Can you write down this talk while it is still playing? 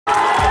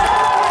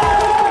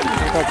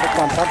ta sẽ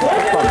quan sát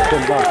tác phẩm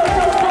Thuyền Rồng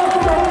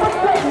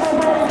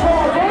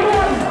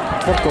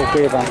rất cầu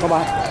kỳ và các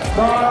bạn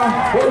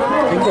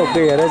tính cầu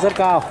kỳ ở đây rất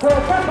cao trên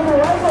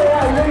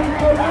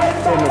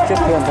một chiếc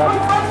thuyền thật.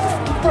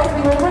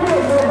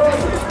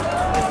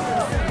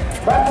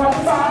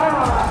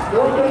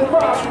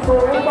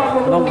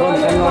 Nông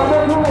dân xanh ngọc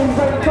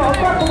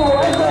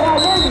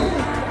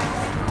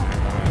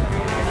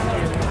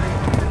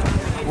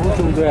vũ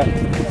trung thuyền,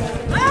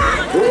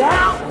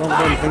 nông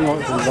dân xanh ngọc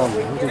Thuyền Rồng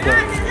vũ trung thuyền.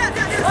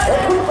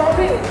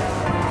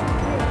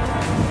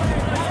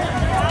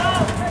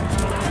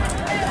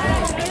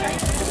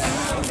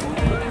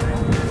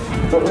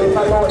 Một người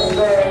Hà Nội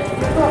về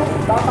kỹ thuật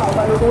đã tạo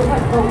ra yếu tố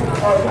thành công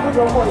ở những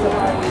cơ hội lần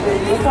này để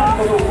yếu sang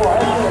cầu thủ của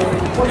em người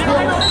quân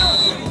phương.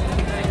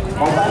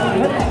 Bóng đá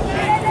nhìn hết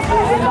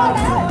người Việt Nam.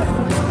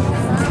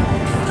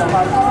 Chẳng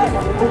phải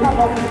cũng phát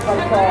động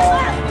dành cho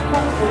các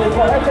cầu thủ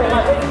của em người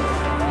Hà Nội.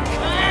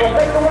 Ở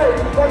đây như vậy,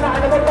 còn lại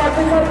là một bàn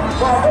tinh thần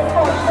và vẫn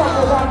còn chọn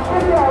thời gian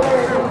tiếp theo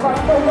để bắn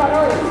sâu bạn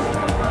ơi.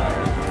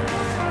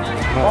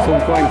 Và xung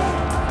quanh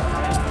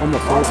có một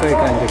số cây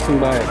cảnh được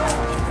trưng bày.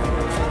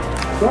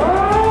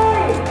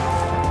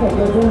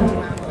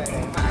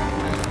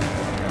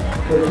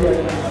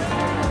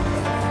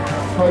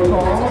 Thời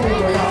có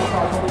người nào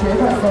và thống chế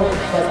thành công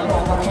vẫn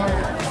còn mặt ngay.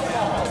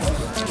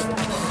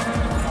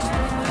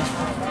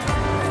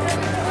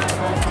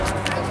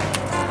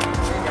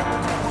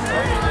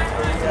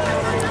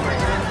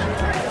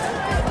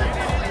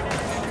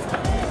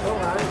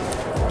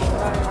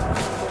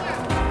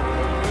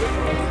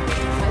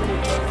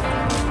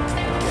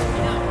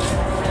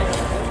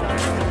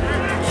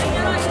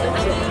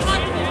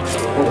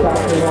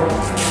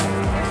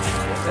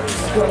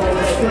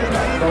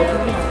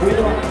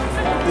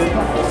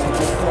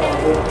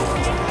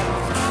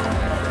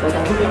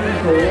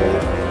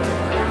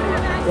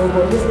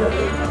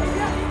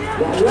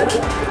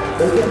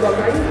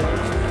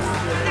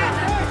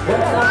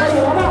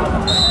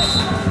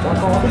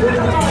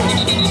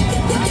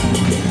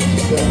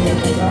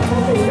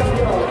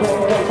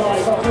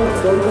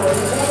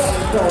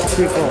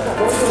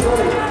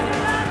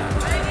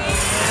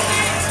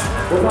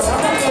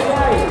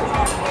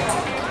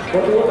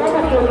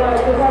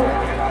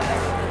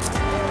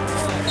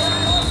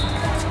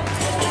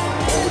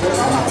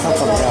 Tác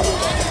phẩm đẹp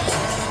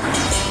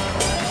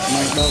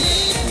mạnh đông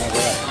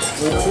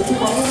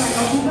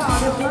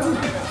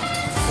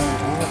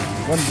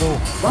vân du.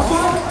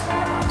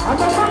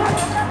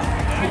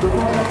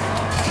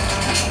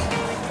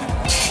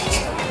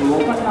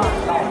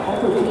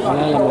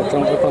 Đây là một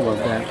trong các tác phẩm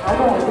đẹp.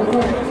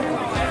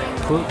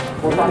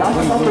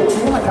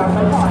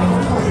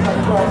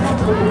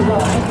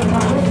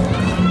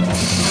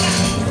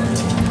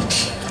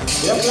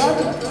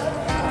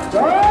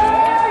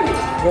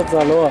 Rất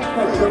già luôn.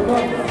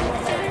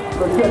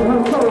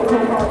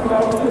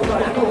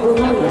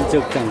 Liên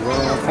trực chẳng có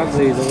khác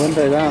gì dấu vấn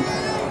thời gian.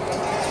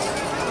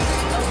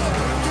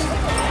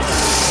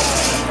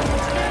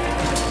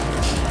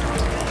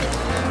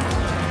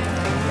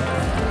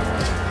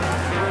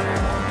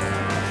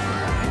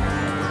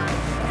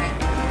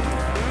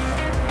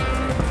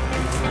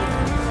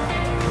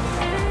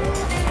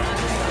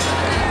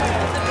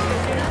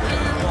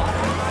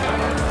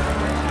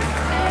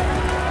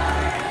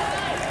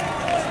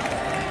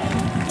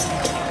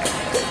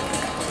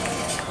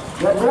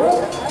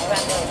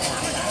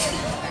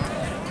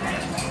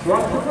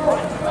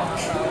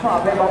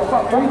 Về bóng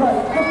khoảng bóng dày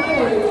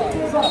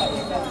rất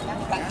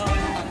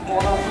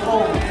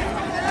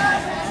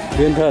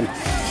Biến thân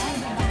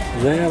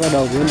dễ bắt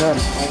đầu biến thân.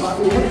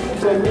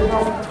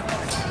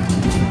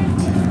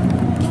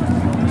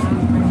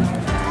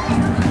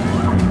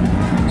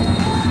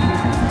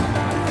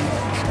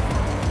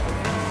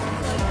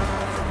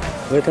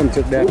 Với thần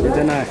trực đẹp như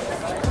thế này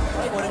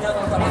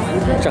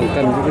chẳng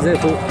cần những cái dây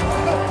phụ.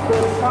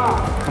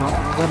 Đó,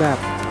 rất đẹp.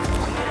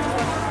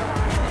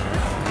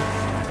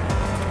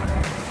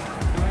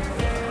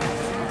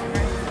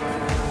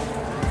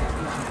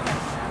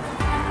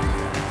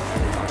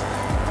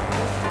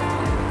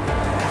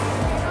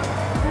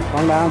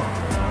 Quang Đam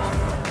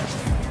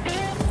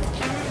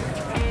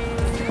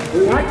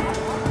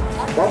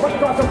bóng vẫn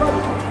còn trong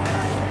sân.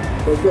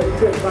 Câu chuyện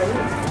chuyển bánh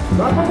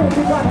và có một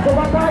thủ đoạn của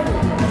Bonsai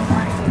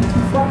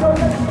và đôi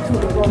lên chủ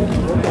được rồi.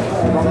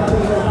 Bóng đã đi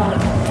lên sau.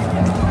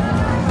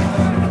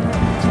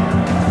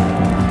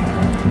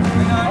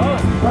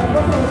 Vẫn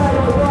có sự thay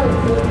đổi rồi.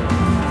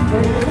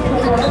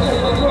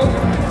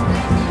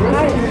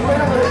 Đây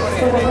là người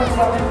từ một lần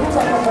vào những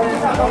sản phẩm của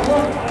sản phẩm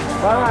luôn.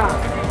 Vâng ạ.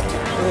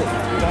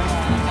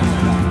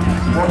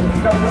 Một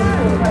trong những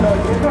sự thay đổi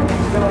kỹ thuật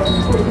rồi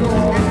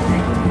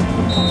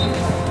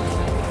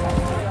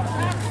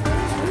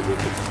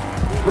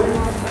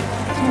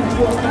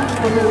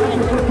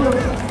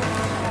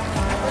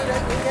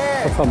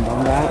tác phẩm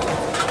bóng đá.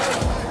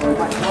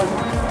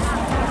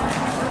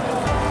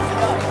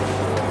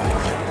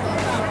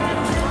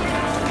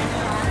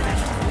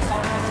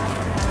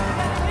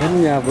 Đến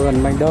nhà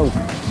vườn Mạnh Đông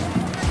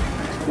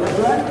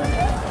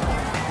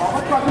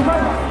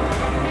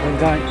bên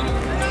cạnh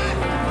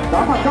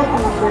Đá phạt góc là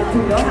một chỉ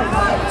đỡ hành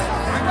động.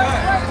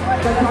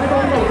 Cánh trái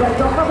bóng đổ dành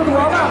cho các thủ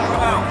áo vào.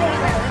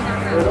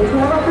 Để đấu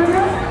xuống các tuyến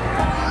nhất.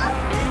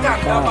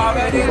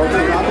 Có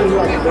thể đá từ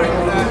luận để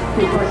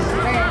thủ thành.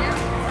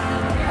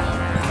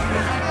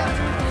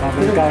 Và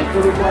bên cạnh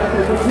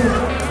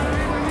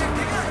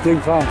Vinh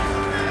Phong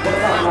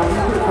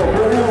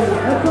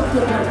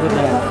rất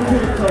đẹp.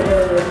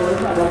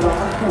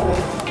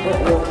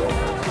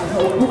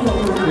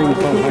 Vinh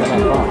Phong phải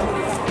đảm bảo.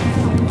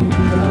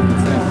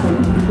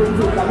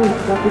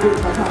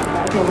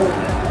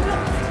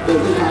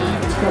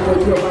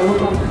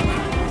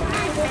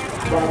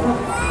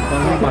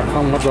 Bạn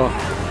Phong mất rồi.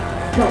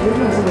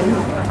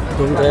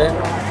 Đúng thế.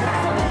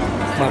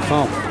 Bạn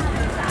Phong.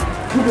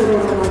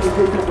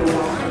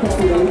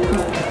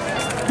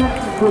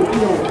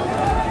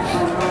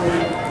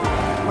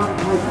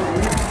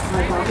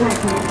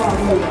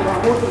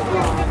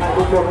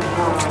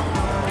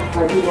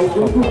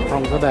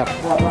 Phong rất đẹp.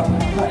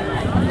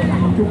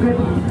 Chung kết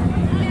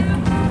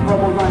vào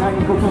một vài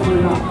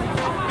 2015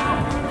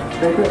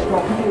 để tuyển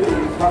chọn quý vị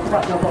và các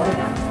bạn theo dõi.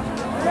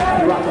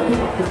 Thì bạn sẽ tiếp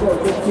tục chúng tôi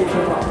tuyên truyền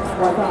cho bạn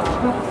ngoài ra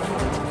các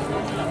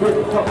việc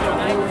chọn các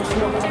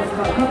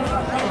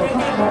ở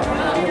các mọi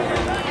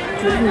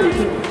kiến nghị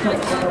trên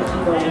trận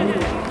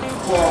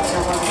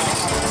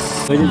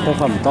với những tác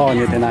phẩm to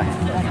như thế này,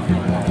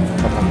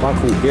 tác phẩm quá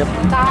khủng khiếp.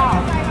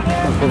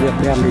 Trong công việc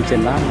em đi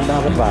triển lãm cũng đã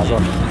vất vả rồi.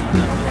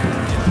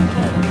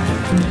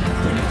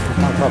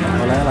 Tác phẩm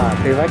có lẽ là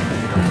cây vách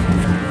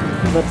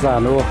rất già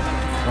nua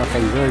và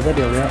thành rơi rất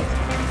nhiều nữa.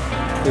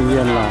 Tuy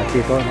nhiên là chỉ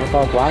tôi nó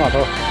to quá mà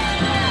thôi.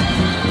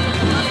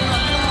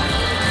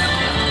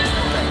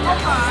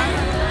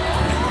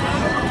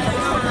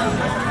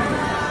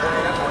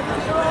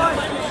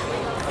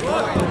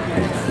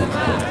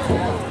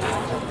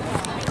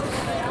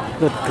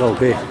 Rất cầu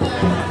kỳ,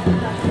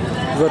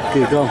 rất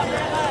kỳ công.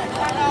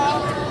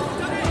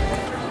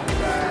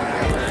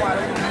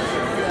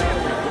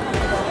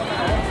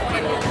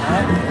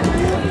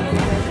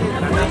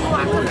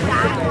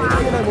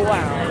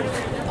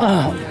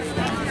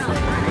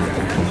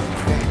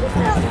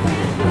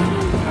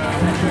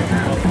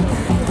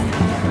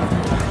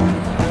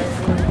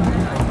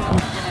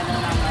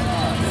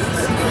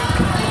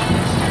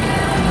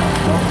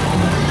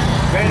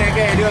 Cái này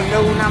cái đường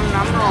lâu năm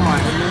lắm rồi,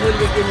 hơn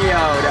cái kia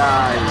nhiều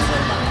đời.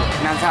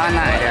 Làm sao ăn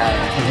lại được?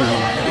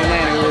 Cái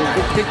này nó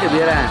cũng thích được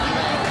biết à?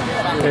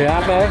 Để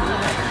áp đấy.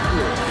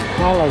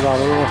 Nó là giàu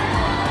luôn.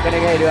 Cái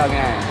này cái đường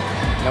này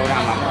lâu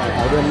năm lắm rồi.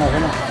 Ở đường này thế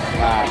nào?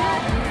 Và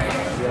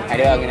cái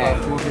đường này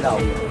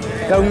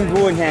công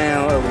vua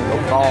hào ở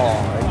vùng cò.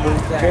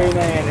 Cây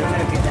này nó là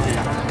cái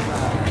này.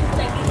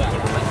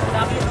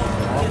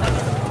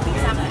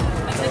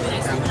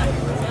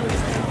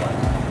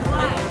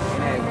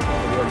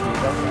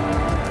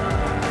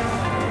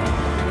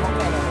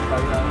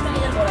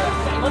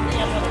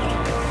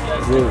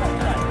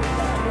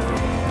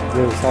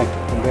 Rêu xanh,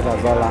 không biết là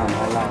do làm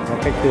hay là do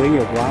cách tưới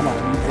nhiều quá mà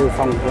rêu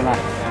phong thế này.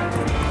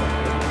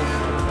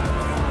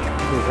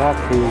 Từ khác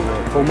thì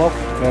khô mốc,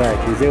 cái này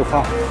thì rêu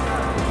phong.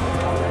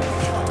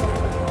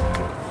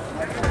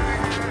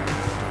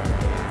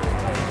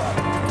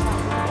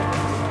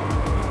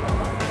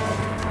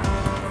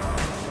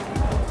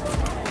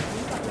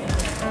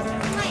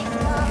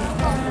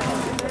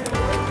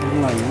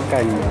 Những là những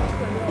cành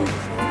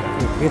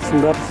viết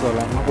xuống đất rồi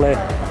lại mọc lên.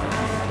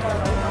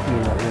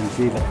 Như là huyền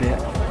di lập địa.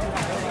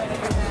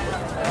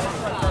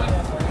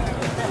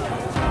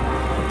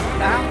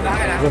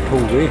 Rất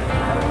hùng vĩ.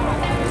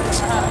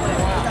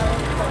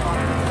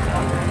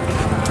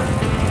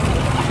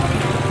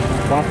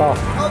 Quá to.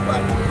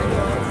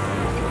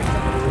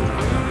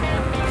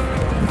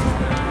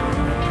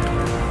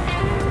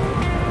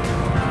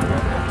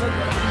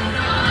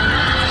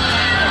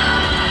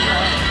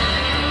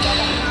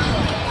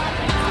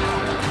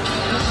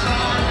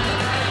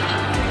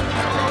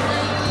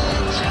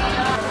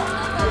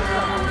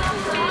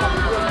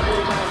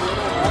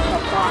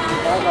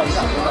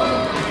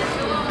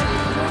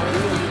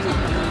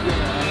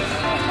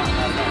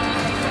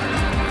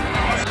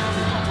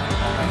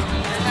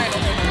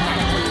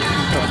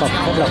 Tác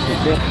phẩm rất là khủng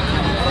khiếp.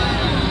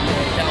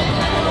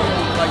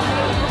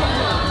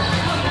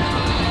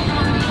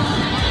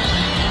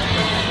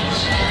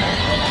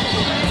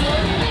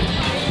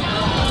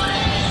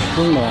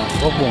 Nhưng mà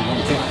có buồn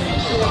không chứ?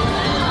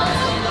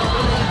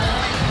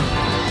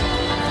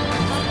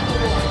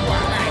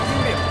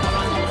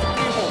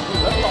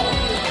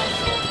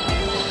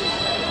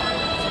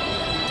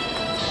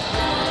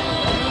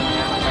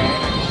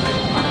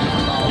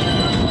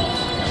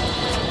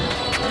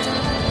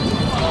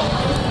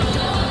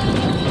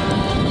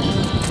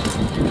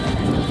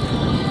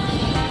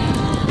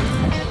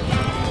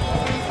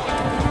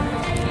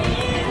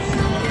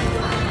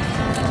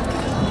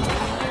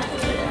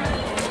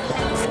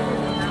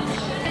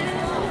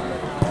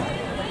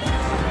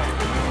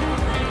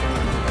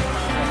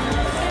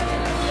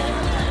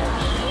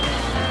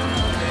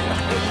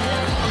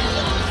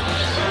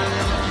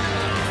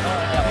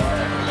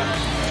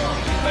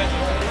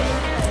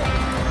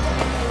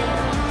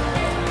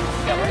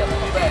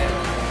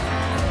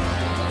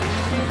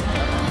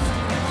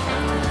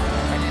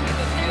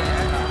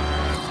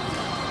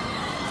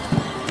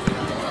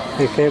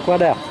 Thì khế quá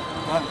đẹp.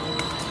 Vâng.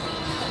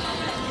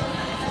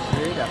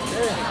 Khế đẹp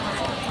thế.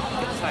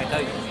 Xài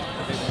đây.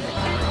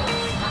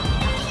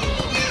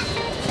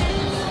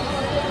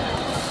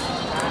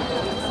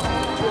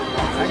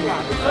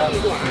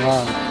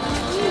 Vâng.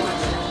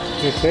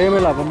 Thì khế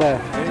mới là vấn đề.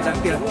 Đáng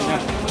tiền nha.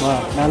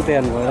 Vâng, đáng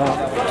tiền của nó.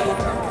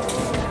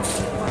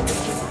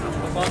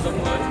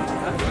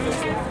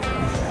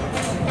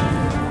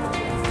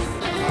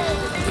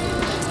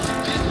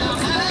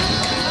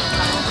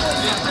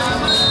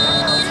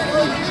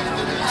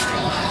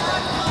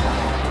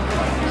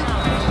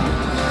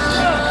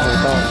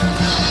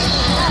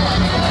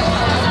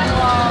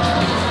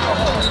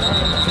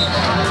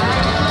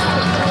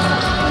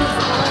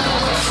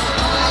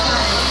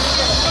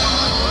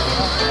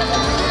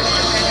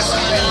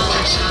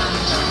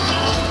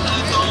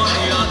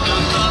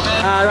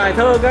 Bài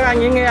thơ các anh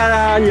ấy nghe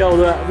nhiều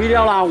rồi,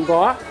 video nào cũng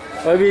có.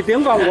 Bởi vì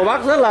tiếng vọng của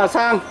bác rất là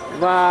sang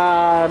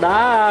và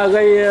đã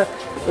gây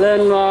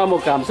lên một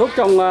cảm xúc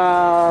trong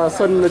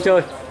sân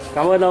chơi.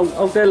 Cảm ơn ông.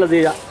 Ông tên là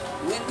gì ạ?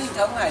 Nguyễn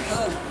Văn Vĩnh Hải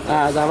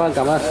Thơ. Dạ vâng,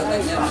 cảm ơn.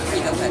 Nguyễn Văn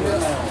Vĩnh Hải Thơ.